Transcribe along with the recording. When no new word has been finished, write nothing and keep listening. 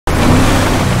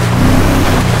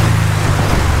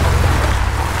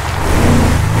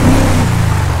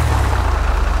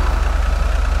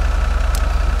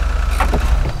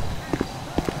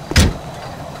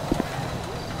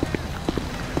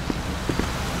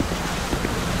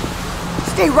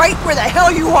Stay right where the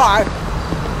hell you are!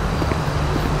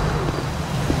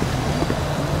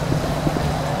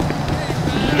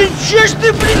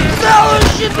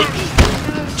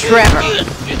 Trevor,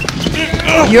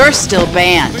 you're still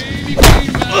banned.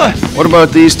 What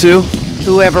about these two?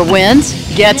 Whoever wins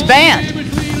gets banned.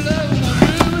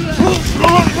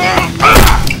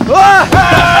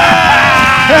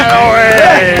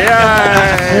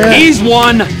 He's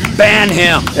one. Ban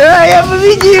him.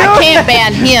 I can't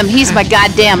ban him. He's my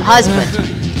goddamn husband.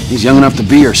 He's young enough to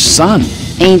be your son.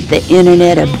 Ain't the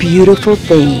internet a beautiful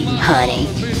thing, honey?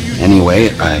 Anyway,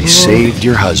 I saved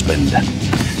your husband.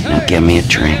 Now give me a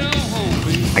drink.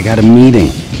 I got a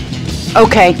meeting.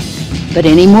 Okay, but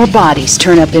any more bodies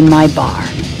turn up in my bar,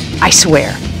 I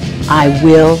swear, I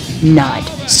will not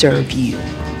serve you.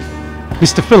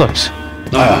 Mr. Phillips.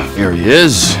 Here he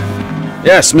is.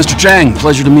 Yes, Mr. Chang,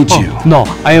 pleasure to meet you. No,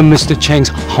 I am Mr. Chang's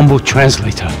humble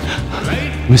translator.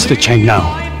 Mr. Chang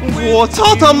now. 我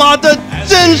操他妈的，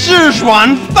真是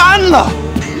软翻了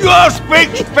You all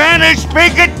speak Spanish,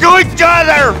 speak it to each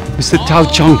other! Mr. Tao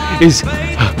Chung is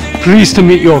pleased to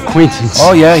meet your acquaintance.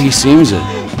 Oh yeah, he seems it.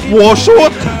 我说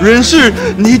人事，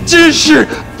你真是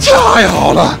太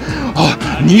好了哦！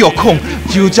你有空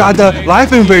就加的来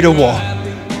分配的我，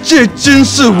这真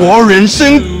是我人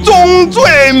生中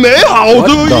最美好的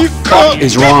What 一 the 刻。 fuck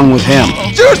is wrong with him?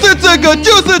 就是这个，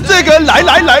就是这个，来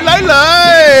来来来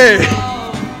来！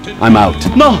 I'm out.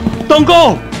 No, don't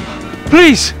go!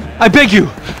 Please, I beg you.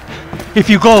 If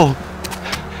you go,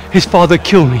 his father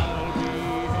killed me.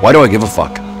 Why do I give a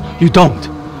fuck? You don't.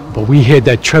 But we hear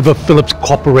that Trevor Phillips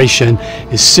Corporation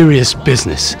is serious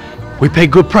business. We pay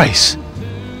good price.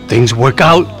 Things work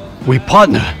out, we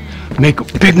partner, make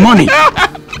big money.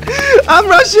 I'm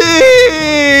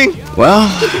rushing! Well,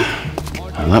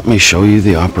 let me show you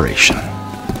the operation.